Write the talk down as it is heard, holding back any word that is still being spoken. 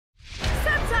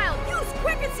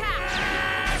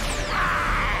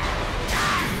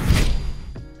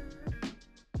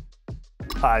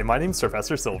Hi, my name's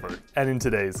Professor Silver, and in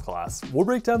today's class, we'll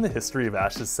break down the history of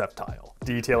Ash's Sceptile,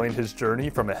 detailing his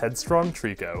journey from a headstrong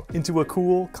Treecko into a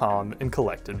cool, calm, and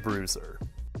collected bruiser.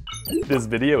 This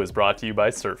video is brought to you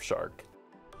by Surfshark.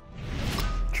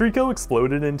 Treecko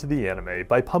exploded into the anime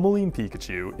by pummeling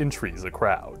Pikachu in Trees a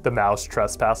Crowd. The mouse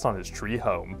trespassed on his tree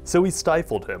home, so he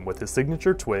stifled him with his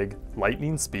signature twig,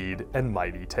 lightning speed, and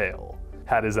mighty tail.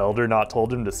 Had his elder not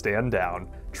told him to stand down,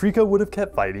 Treecko would have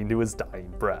kept fighting to his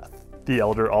dying breath. The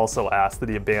elder also asked that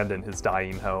he abandon his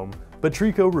dying home, but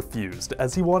Treecko refused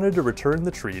as he wanted to return the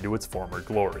tree to its former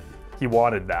glory. He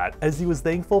wanted that as he was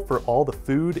thankful for all the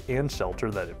food and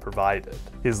shelter that it provided.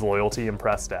 His loyalty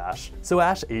impressed Ash, so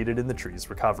Ash aided in the tree's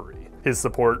recovery. His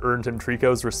support earned him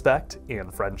Treecko's respect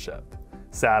and friendship.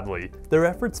 Sadly, their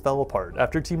efforts fell apart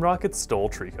after Team Rocket stole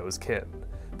Treecko's kin.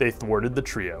 They thwarted the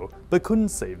trio, but couldn't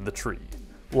save the tree.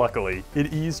 Luckily,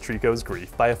 it eased Treecko's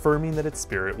grief by affirming that its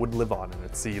spirit would live on in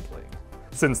its seedling.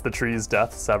 Since the tree's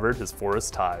death severed his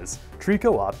forest ties,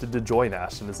 Treecko opted to join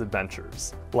Ash in his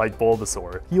adventures. Like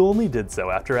Bulbasaur, he only did so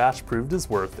after Ash proved his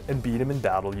worth and beat him in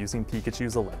battle using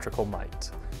Pikachu's electrical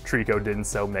might. Treecko didn't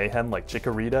sow mayhem like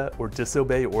Chikorita or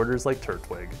disobey orders like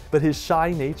Turtwig, but his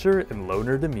shy nature and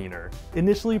loner demeanor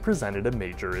initially presented a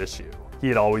major issue. He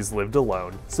had always lived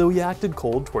alone, so he acted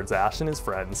cold towards Ash and his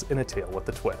friends in A Tale with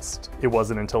a Twist. It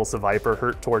wasn't until Seviper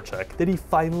hurt Torchic that he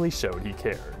finally showed he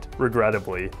cared.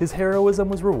 Regrettably, his heroism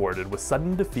was rewarded with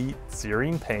sudden defeat,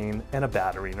 searing pain, and a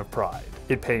battering of pride.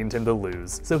 It pained him to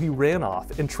lose, so he ran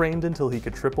off and trained until he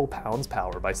could triple Pound's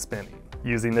power by spinning.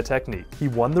 Using the technique, he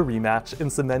won the rematch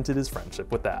and cemented his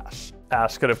friendship with Ash.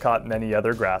 Ash could have caught many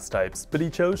other grass types, but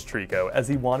he chose Treecko as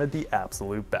he wanted the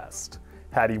absolute best.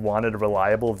 Had he wanted a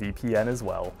reliable VPN as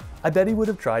well, I bet he would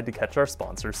have tried to catch our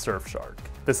sponsor Surfshark.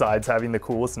 Besides having the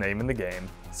coolest name in the game,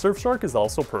 Surfshark is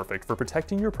also perfect for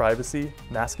protecting your privacy,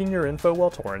 masking your info while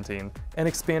torrenting, and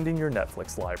expanding your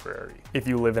Netflix library. If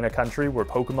you live in a country where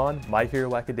Pokemon, My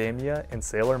Hero Academia, and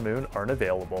Sailor Moon aren't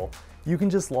available, you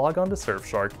can just log on to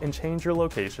Surfshark and change your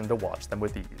location to watch them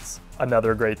with ease.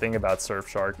 Another great thing about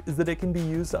Surfshark is that it can be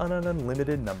used on an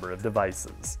unlimited number of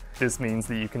devices. This means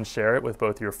that you can share it with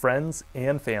both your friends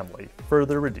and family,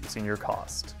 further reducing your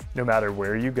cost. No matter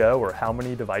where you go or how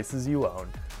many devices you own,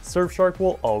 Surfshark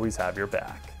will always have your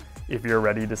back. If you're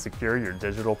ready to secure your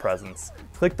digital presence,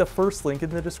 click the first link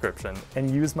in the description and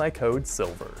use my code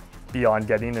SILVER. Beyond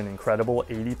getting an incredible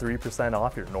 83%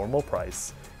 off your normal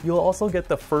price, you'll also get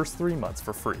the first 3 months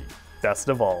for free. Best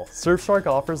of all, Surfshark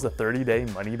offers a 30-day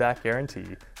money-back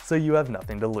guarantee, so you have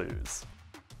nothing to lose.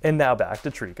 And now back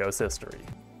to Treecko's history.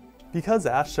 Because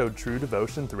Ash showed true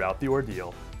devotion throughout the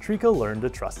ordeal, Treecko learned to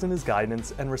trust in his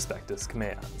guidance and respect his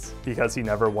commands. Because he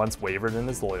never once wavered in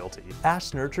his loyalty,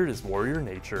 Ash nurtured his warrior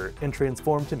nature and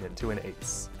transformed him into an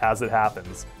ace. As it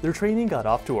happens, their training got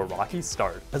off to a rocky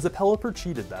start as a Pelipper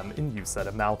cheated them in use at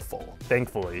a mouthful.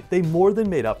 Thankfully, they more than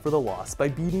made up for the loss by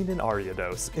beating an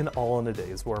Ariados in All in a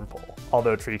Day's Wurmple.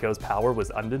 Although Treecko's power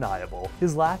was undeniable,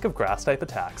 his lack of grass-type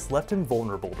attacks left him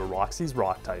vulnerable to Roxy's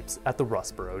rock types at the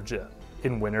Rustboro Gym.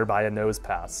 In Winter by a Nose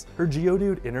Pass, her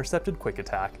Geodude intercepted Quick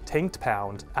Attack, tanked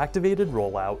Pound, activated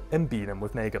Rollout, and beat him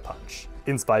with Mega Punch.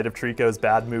 In spite of Treecko's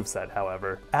bad moveset,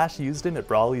 however, Ash used him at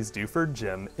Brawly's Dewford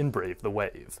Gym in Brave the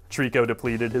Wave. Treecko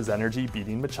depleted his energy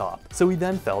beating Machop, so he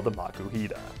then fell to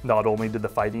Makuhita. Not only did the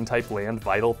fighting type land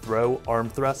Vital Throw, Arm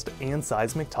Thrust, and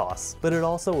Seismic Toss, but it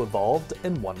also evolved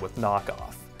and won with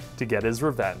Knockoff. To get his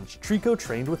revenge, Treecko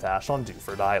trained with Ash on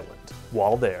Dewford Island.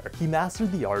 While there, he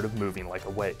mastered the art of moving like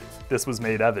a wave. This was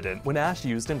made evident when Ash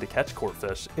used him to catch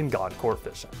Corphish in Gone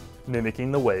Corphishing.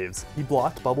 Mimicking the waves, he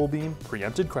blocked Bubble Beam,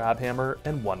 preempted Crabhammer,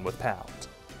 and won with Pound.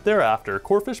 Thereafter,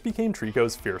 Corphish became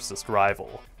Treecko's fiercest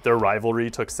rival. Their rivalry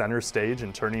took center stage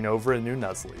in turning over a new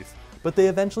Nuzleaf, but they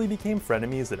eventually became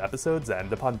frenemies at episode's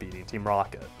end upon beating Team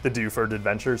Rocket. The Dewford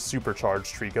adventures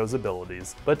supercharged Treecko's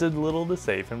abilities, but did little to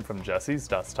save him from Jesse's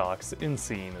Dustox in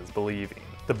Seeing is Believing.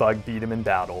 The bug beat him in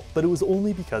battle, but it was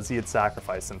only because he had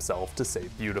sacrificed himself to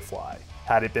save Beautifly.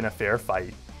 Had it been a fair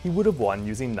fight, he would have won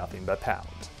using nothing but Pound.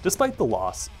 Despite the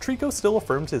loss, Treecko still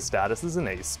affirmed his status as an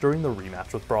ace during the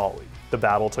rematch with Brawly. The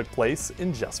battle took place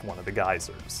in just one of the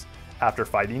geysers. After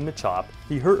fighting Machop,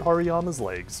 he hurt Hariyama's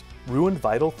legs, ruined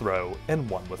Vital Throw, and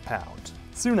won with Pound.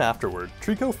 Soon afterward,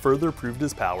 Treecko further proved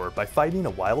his power by fighting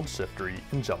a wild Shiftry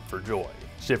in Jump for Joy.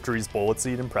 Shiftry's Bullet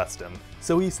Seed impressed him,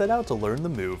 so he set out to learn the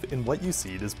move in What You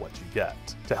Seed is What You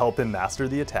Get. To help him master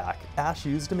the attack, Ash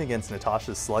used him against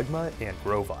Natasha's Slugma and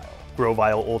Grovyle.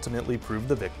 Grovyle ultimately proved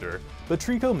the victor, but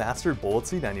Treecko mastered Bullet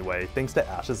Seed anyway thanks to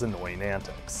Ash's annoying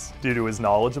antics. Due to his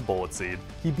knowledge of Bullet Seed,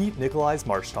 he beat Nikolai's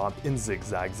Marshtomp in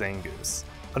Zigzag Zangoose.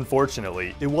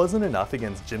 Unfortunately, it wasn't enough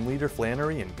against Gym Leader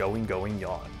Flannery and Going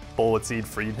Yawn. Bullet Seed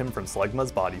freed him from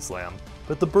Slugma's Body Slam,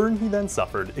 but the burn he then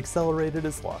suffered accelerated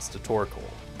his loss to Torkoal.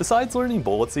 Besides learning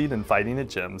Bullet Seed and fighting at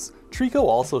gyms, Treecko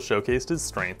also showcased his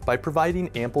strength by providing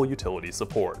ample utility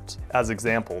support. As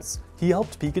examples, he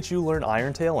helped Pikachu learn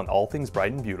Iron Tail and all things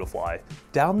Bright and Beautifly,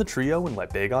 downed the trio and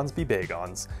let Bagons be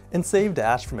Bagons, and saved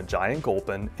Ash from a giant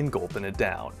Gulpin and Gulpin it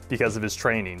down. Because of his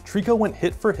training, Treecko went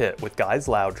hit for hit with Guy's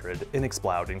Loudred in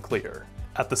Exploud and Clear.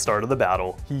 At the start of the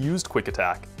battle, he used Quick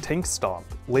Attack, Tanked Stomp,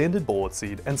 landed Bullet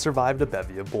Seed, and survived a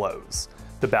bevy of blows.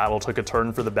 The battle took a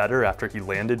turn for the better after he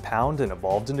landed Pound and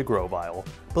evolved into Grovyle,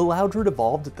 but Loudred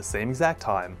evolved at the same exact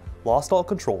time, lost all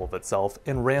control of itself,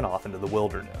 and ran off into the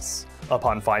wilderness.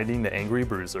 Upon finding the angry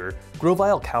Bruiser,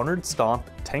 Grovyle countered Stomp,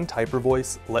 tanked Hyper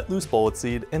Voice, let loose Bullet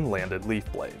Seed, and landed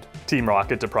Leaf Blade. Team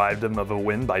Rocket deprived him of a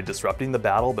win by disrupting the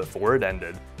battle before it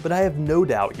ended, but I have no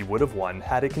doubt he would have won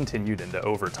had it continued into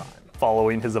overtime.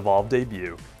 Following his evolved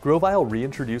debut, Grovyle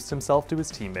reintroduced himself to his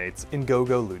teammates in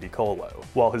Go-Go Ludicolo.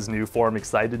 While his new form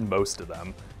excited most of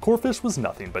them, Corphish was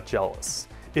nothing but jealous.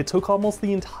 It took almost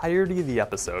the entirety of the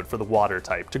episode for the water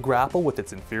type to grapple with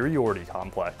its inferiority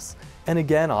complex, and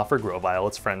again offer Grovyle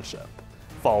its friendship.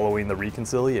 Following the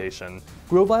reconciliation,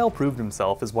 Grovyle proved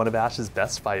himself as one of Ash's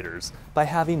best fighters by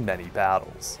having many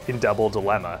battles. In Double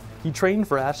Dilemma, he trained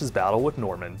for Ash's battle with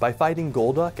Norman by fighting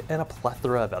Golduck and a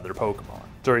plethora of other Pokemon.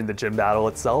 During the gym battle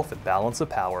itself at Balance of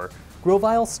Power,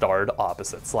 Grovyle starred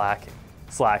opposite Slaking.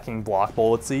 Slaking blocked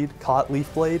Bullet Seed, caught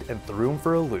Leaf Blade, and threw him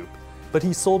for a loop, but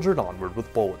he soldiered onward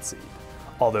with Bullet Seed.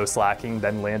 Although Slaking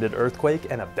then landed Earthquake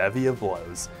and a bevy of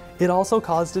blows, it also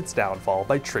caused its downfall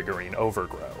by triggering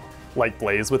Overgrow. Like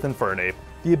Blaze with Infernape,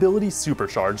 the ability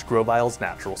supercharged Grovyle's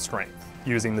natural strength.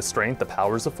 Using the strength the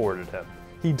powers afforded him,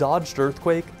 he dodged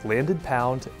Earthquake, landed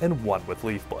Pound, and won with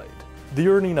Leaf Blade. The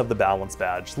earning of the Balance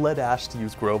Badge led Ash to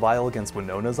use Grovyle against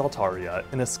Winona's Altaria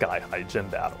in a sky-high gym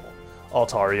battle.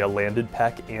 Altaria landed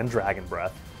Peck and Dragon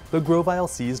Breath, but Grovyle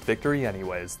seized victory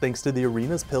anyways thanks to the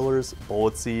arena's pillars,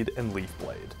 Bullet Seed, and Leaf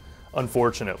Blade.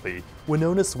 Unfortunately,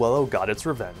 Winona's Swellow got its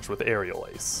revenge with Aerial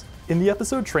Ace. In the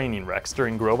episode Training Rex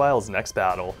during Grovyle's next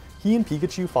battle, he and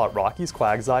Pikachu fought Rocky's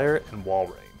Quagsire and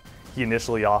Walrein. He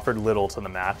initially offered little to the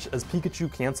match as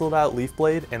Pikachu cancelled out Leaf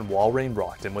Blade and Walrein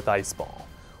rocked him with Ice Ball.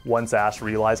 Once Ash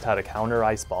realized how to counter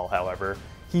Ice Ball, however,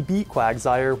 he beat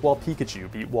Quagsire while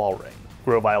Pikachu beat Walrein.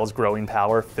 Grovyle's growing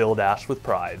power filled Ash with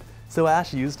pride, so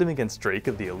Ash used him against Drake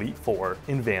of the Elite Four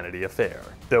in Vanity Affair.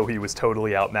 Though he was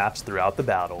totally outmatched throughout the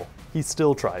battle, he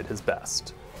still tried his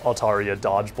best. Altaria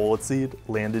dodged Bullet Seed,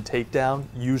 landed Takedown,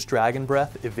 used Dragon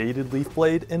Breath, evaded Leaf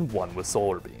Blade, and won with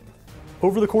Solar Beam.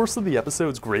 Over the course of the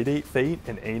episode's Grade 8 Fate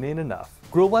and Ain't Enough,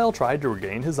 Grovyle tried to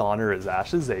regain his honor as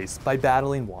Ash's ace by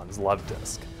battling Juan's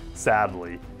Luvdisc.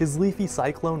 Sadly, his Leafy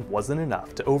Cyclone wasn't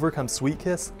enough to overcome Sweet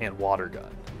Kiss and Water Gun.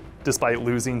 Despite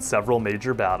losing several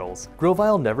major battles,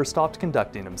 Grovyle never stopped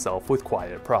conducting himself with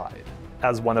quiet pride.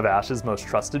 As one of Ash's most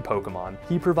trusted Pokemon,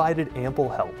 he provided ample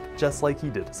help, just like he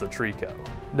did as a Treecko.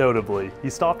 Notably, he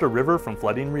stopped a river from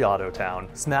flooding Riado Town,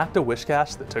 smacked a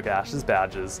Wishcash that took Ash's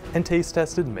badges, and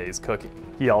taste-tested May's cooking.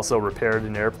 He also repaired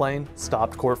an airplane,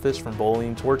 stopped Corphish from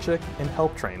bullying Torchic, and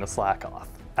helped train a Slackoth.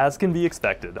 As can be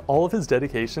expected, all of his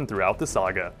dedication throughout the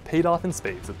saga paid off in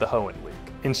spades at the Hoenn League.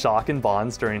 In Shock and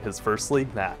Bonds during his first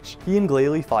league match, he and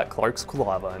Glalie fought Clark's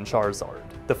Quilava and Charizard.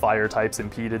 The fire types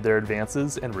impeded their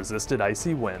advances and resisted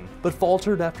Icy Wind, but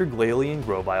faltered after Glalie and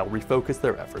Grovyle refocused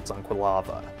their efforts on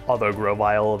Quilava. Although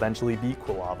Grovyle eventually beat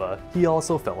Quilava, he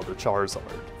also fell to Charizard.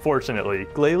 Fortunately,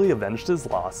 Glalie avenged his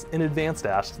loss and advanced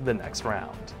Ash to the next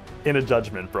round. In a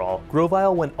Judgment Brawl,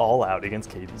 Grovyle went all out against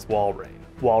Katie's Walrein.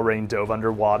 Walrein dove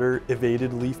underwater,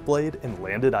 evaded Leaf Blade, and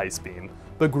landed Ice Beam,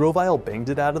 but Grovyle banged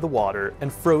it out of the water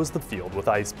and froze the field with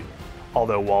Ice Beam.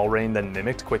 Although Walrein then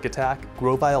mimicked Quick Attack,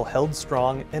 Grovyle held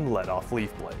strong and let off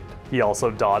Leaf Blade. He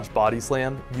also dodged Body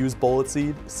Slam, used Bullet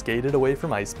Seed, skated away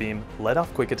from Ice Beam, let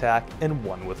off Quick Attack, and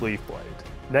won with Leaf Blade.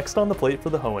 Next on the plate for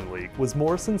the Hoenn League was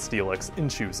Morrison Steelix in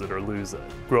Choose It or Lose It.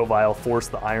 Grovyle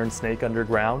forced the Iron Snake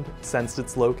underground, sensed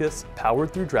its Locust,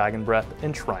 powered through Dragon Breath,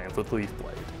 and triumphed with Leaf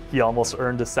Blade. He almost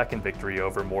earned a second victory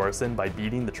over Morrison by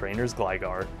beating the trainer's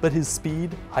Gligar, but his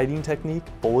speed, hiding technique,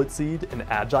 Bullet Seed, and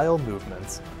agile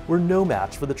movements were no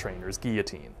match for the trainer's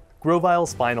Guillotine.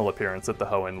 Grovyle's final appearance at the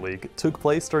Hoenn League took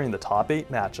place during the top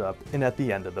 8 matchup and at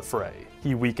the end of the fray.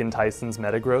 He weakened Tyson's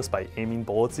Metagross by aiming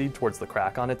Bullet Seed towards the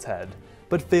crack on its head,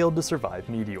 but failed to survive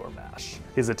Meteor Mash.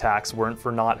 His attacks weren't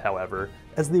for naught, however,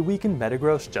 as they weakened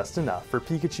Metagross just enough for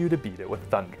Pikachu to beat it with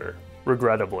Thunder.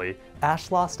 Regrettably,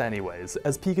 Ash lost anyways,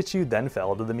 as Pikachu then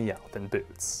fell to the Meowth and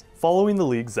Boots. Following the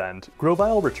league's end,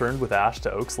 Grovyle returned with Ash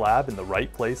to Oak's lab in the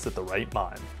right place at the right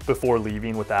time. Before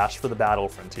leaving with Ash for the battle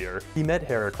frontier, he met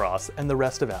Heracross and the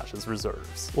rest of Ash's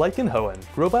reserves. Like in Hoenn,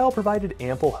 Grovyle provided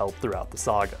ample help throughout the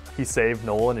saga. He saved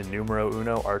Nolan in Numero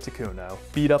Uno Articuno,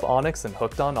 beat up Onix and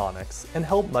hooked on Onix, and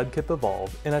helped Mudkip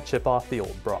evolve in a chip off the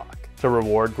old Brock. To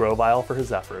reward Grovyle for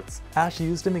his efforts, Ash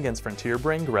used him against Frontier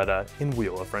Brain Greta in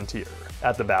Wheel of Frontier.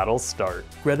 At the battle's start,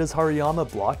 Greta's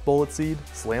Hariyama blocked Bullet Seed,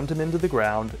 slammed him into the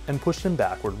ground, and pushed him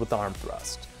backward with Arm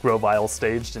Thrust. Grovyle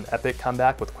staged an epic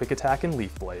comeback with Quick Attack and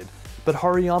Leaf Blade, but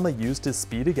Hariyama used his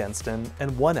speed against him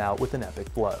and won out with an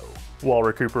epic blow. While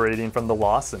recuperating from the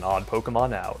loss and odd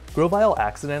Pokemon out, Grovyle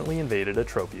accidentally invaded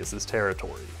Atropius'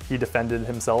 territory. He defended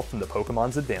himself from the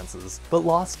Pokemon's advances, but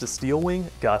lost to Steel Wing,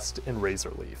 Gust, and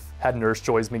Razor Leaf. Had Nurse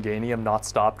Joy's Meganium not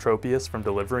stopped Tropius from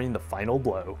delivering the final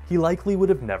blow, he likely would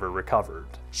have never recovered.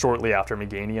 Shortly after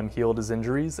Meganium healed his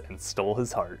injuries and stole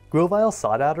his heart, Grovyle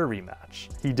sought out a rematch.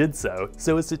 He did so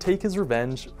as to take his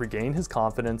revenge, regain his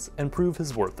confidence, and prove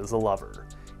his worth as a lover.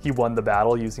 He won the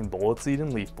battle using Bullet Seed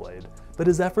and Leaf Blade, but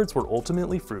his efforts were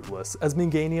ultimately fruitless as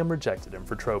Meganium rejected him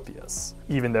for Tropius.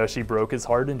 Even though she broke his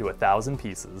heart into 1,000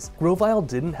 pieces, Grovyle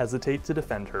didn't hesitate to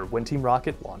defend her when Team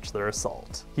Rocket launched their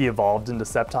assault. He evolved into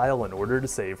Sceptile in order to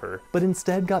save her, but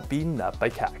instead got beaten up by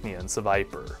Cacnea and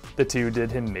Seviper. The two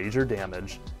did him major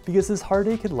damage because his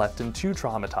heartache had left him too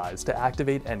traumatized to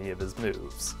activate any of his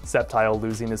moves. Sceptile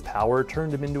losing his power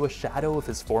turned him into a shadow of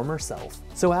his former self,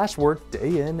 so Ash worked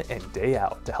day in and day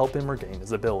out to help him regain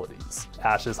his abilities.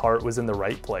 Ash's heart was in the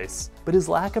right place, but his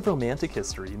lack of romantic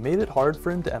history made it hard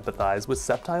for him to empathize with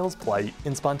Sceptile's plight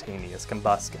in spontaneous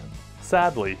combustion.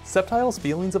 Sadly, Sceptile's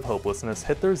feelings of hopelessness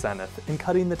hit their zenith in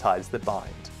cutting the ties that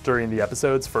bind. During the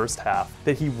episode's first half,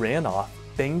 that he ran off,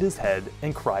 banged his head,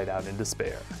 and cried out in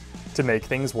despair. To make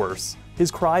things worse,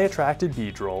 his cry attracted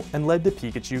Beedrill and led to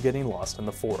Pikachu getting lost in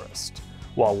the forest.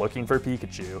 While looking for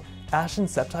Pikachu, Ash and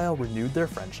Sceptile renewed their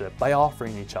friendship by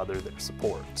offering each other their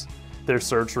support. Their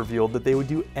search revealed that they would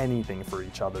do anything for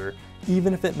each other,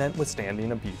 even if it meant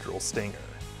withstanding a Beedrill stinger.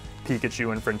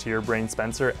 Pikachu and Frontier Brain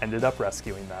Spencer ended up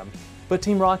rescuing them, but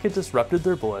Team Rocket disrupted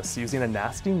their bliss using a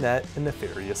nasty net and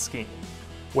nefarious scheme.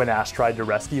 When Ash tried to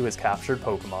rescue his captured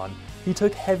Pokemon, he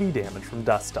took heavy damage from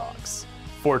Dustox.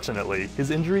 Fortunately, his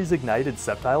injuries ignited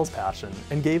Sceptile's passion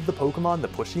and gave the Pokemon the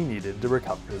push he needed to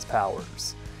recover his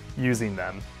powers. Using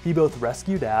them, he both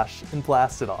rescued Ash and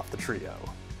blasted off the trio.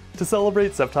 To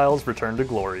celebrate Sceptile's return to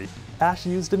glory, Ash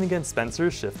used him against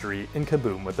Spencer's Shiftry in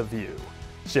Kaboom with a View.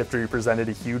 Shiftry presented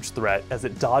a huge threat as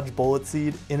it dodged Bullet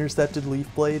Seed, intercepted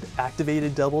Leaf Blade,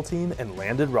 activated Double Team, and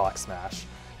landed Rock Smash,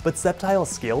 but Sceptile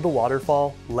scaled a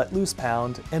waterfall, let loose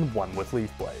Pound, and won with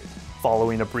Leaf Blade.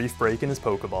 Following a brief break in his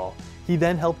Pokeball, he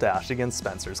then helped Ash against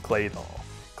Spencer's Claydol.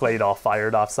 Claydol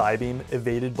fired off Psybeam,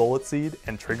 evaded Bullet Seed,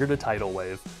 and triggered a Tidal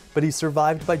Wave, but he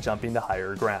survived by jumping to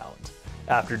higher ground.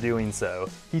 After doing so,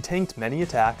 he tanked many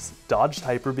attacks, dodged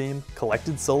Hyper Beam,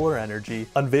 collected Solar Energy,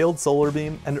 unveiled Solar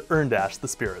Beam, and earned Ash the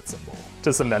Spirit Symbol.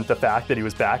 To cement the fact that he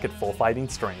was back at full fighting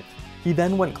strength, he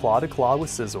then went claw to claw with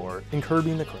Scizor,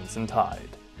 curbing the Crimson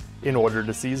Tide. In order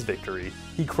to seize victory,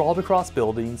 he crawled across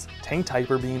buildings, tanked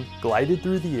Hyper Beam, glided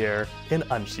through the air, and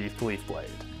unsheathed Leaf Blade.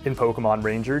 In Pokemon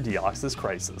Ranger Deoxys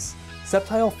Crisis,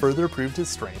 Sceptile further proved his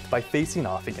strength by facing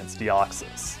off against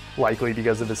Deoxys. Likely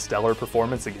because of his stellar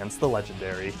performance against the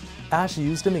legendary, Ash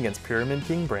used him against Pyramid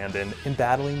King Brandon in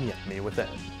battling the enemy within.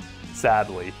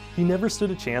 Sadly, he never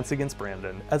stood a chance against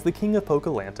Brandon as the King of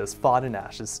Pokelantis fought in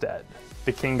Ash's stead.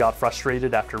 The King got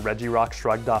frustrated after Regirock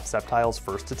shrugged off Sceptile's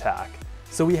first attack,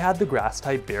 so he had the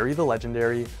Grass-type bury the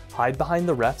legendary, hide behind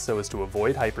the ref so as to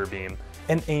avoid Hyper Beam,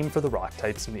 and aim for the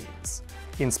Rock-type's knees.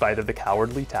 In spite of the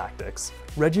cowardly tactics,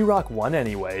 Regirock won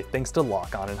anyway thanks to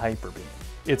Lock-On and Hyper Beam.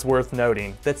 It's worth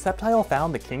noting that Sceptile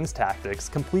found the King's tactics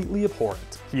completely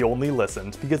abhorrent. He only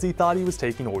listened because he thought he was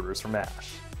taking orders from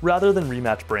Ash. Rather than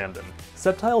rematch Brandon,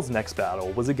 Sceptile's next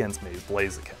battle was against Maze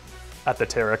Blaziken. At the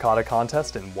Terracotta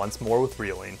contest and once more with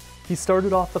Reeling, he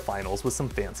started off the finals with some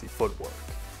fancy footwork.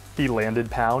 He landed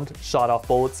Pound, shot off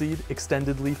Bullet Seed,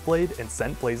 extended Leaf Blade, and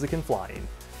sent Blaziken flying,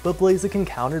 but Blaziken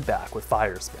countered back with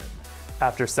Fire Spin.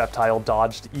 After Sceptile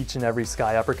dodged each and every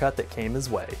Sky Uppercut that came his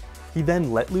way, he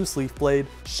then let loose Leaf Blade,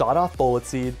 shot off Bullet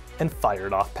Seed, and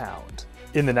fired off Pound.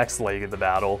 In the next leg of the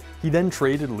battle, he then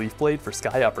traded Leaf Blade for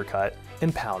Sky Uppercut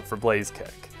and Pound for Blaze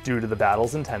Kick. Due to the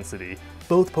battle's intensity,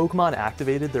 both Pokemon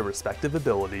activated their respective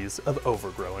abilities of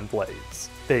Overgrow and Blaze.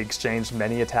 They exchanged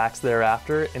many attacks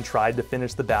thereafter and tried to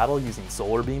finish the battle using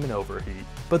Solar Beam and Overheat,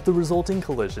 but the resulting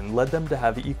collision led them to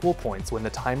have equal points when the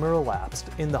timer elapsed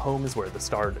in the home is where the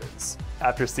start is.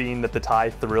 After seeing that the tie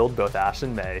thrilled both Ash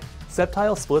and May,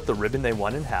 Sceptile split the ribbon they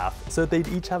won in half so they'd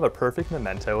each have a perfect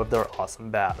memento of their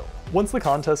awesome battle. Once the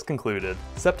contest concluded,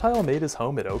 Sceptile made his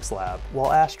home at Oak's Lab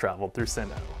while Ash traveled through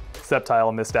Sinnoh.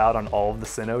 Sceptile missed out on all of the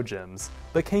Sinnoh gyms,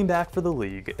 but came back for the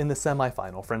league in the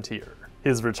semi-final Frontier.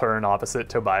 His return opposite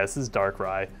Tobias's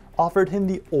Darkrai offered him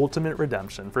the ultimate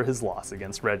redemption for his loss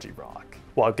against Regirock.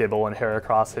 While Gible and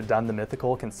Heracross had done the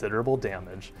mythical considerable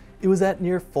damage, it was at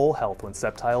near full health when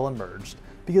Sceptile emerged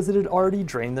because it had already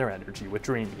drained their energy with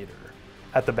Dream Eater.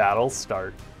 At the battle's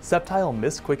start, Sceptile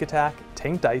missed Quick Attack,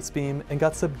 tanked Ice Beam, and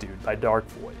got subdued by Dark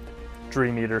Void.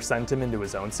 Dream Eater sent him into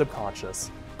his own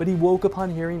subconscious, but he woke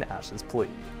upon hearing Ash's plea.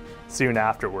 Soon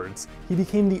afterwards, he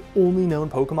became the only known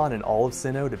Pokemon in all of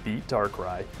Sinnoh to beat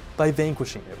Darkrai by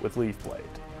vanquishing it with Leaf Blade.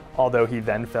 Although he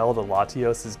then fell to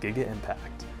Latios' Giga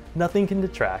Impact, nothing can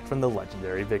detract from the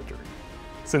legendary victory.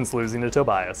 Since losing to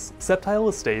Tobias, Sceptile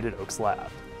has stayed at Oak's Lab.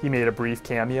 He made a brief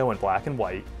cameo in Black and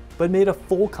White, but made a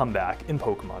full comeback in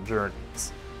Pokemon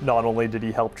Journeys. Not only did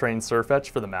he help train Sirfetch'd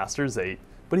for the Masters 8,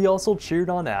 but he also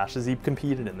cheered on Ash as he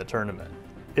competed in the tournament.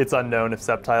 It's unknown if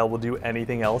Sceptile will do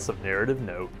anything else of narrative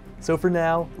note, so for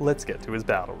now, let's get to his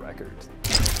battle record.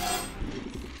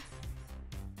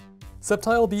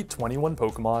 Sceptile beat 21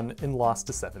 Pokemon and lost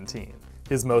to 17.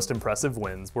 His most impressive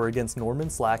wins were against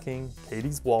Norman's Slaking,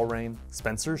 Katie's Walrein,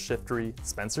 Spencer's Shiftry,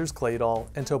 Spencer's Claydol,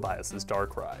 and Tobias's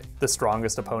Darkrai. The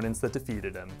strongest opponents that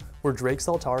defeated him were Drake's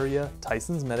Altaria,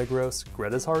 Tyson's Metagross,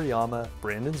 Greta's Hariyama,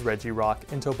 Brandon's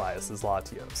Regirock, and Tobias's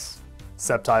Latios.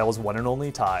 Sceptile's one and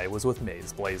only tie was with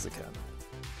May's Blaziken.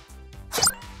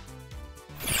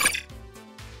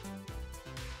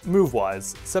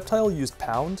 Move-wise, Sceptile used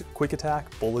Pound, Quick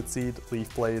Attack, Bullet Seed,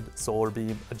 Leaf Blade, Solar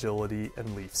Beam, Agility,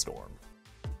 and Leaf Storm.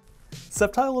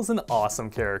 Sceptile is an awesome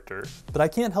character, but I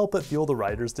can't help but feel the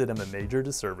writers did him a major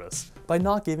disservice by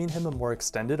not giving him a more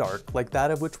extended arc like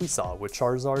that of which we saw with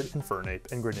Charizard,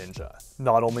 Infernape, and Greninja.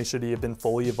 Not only should he have been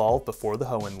fully evolved before the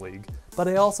Hoenn League, but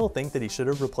I also think that he should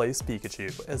have replaced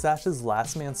Pikachu as Ash's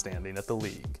last man standing at the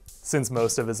league. Since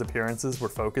most of his appearances were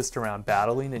focused around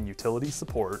battling and utility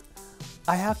support,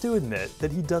 I have to admit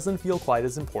that he doesn't feel quite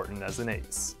as important as an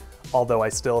ace. Although I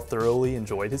still thoroughly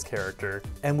enjoyed his character,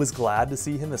 and was glad to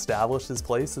see him establish his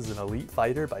place as an elite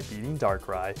fighter by beating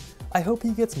Darkrai, I hope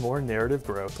he gets more narrative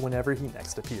growth whenever he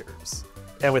next appears.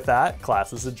 And with that,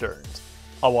 class is adjourned.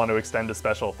 I want to extend a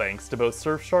special thanks to both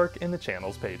Surfshark and the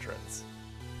channel's patrons.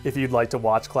 If you'd like to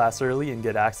watch class early and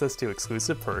get access to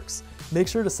exclusive perks, make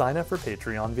sure to sign up for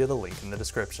Patreon via the link in the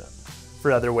description.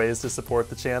 For other ways to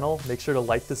support the channel, make sure to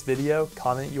like this video,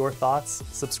 comment your thoughts,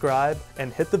 subscribe,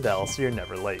 and hit the bell so you're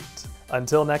never late.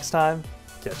 Until next time,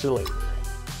 catch you later.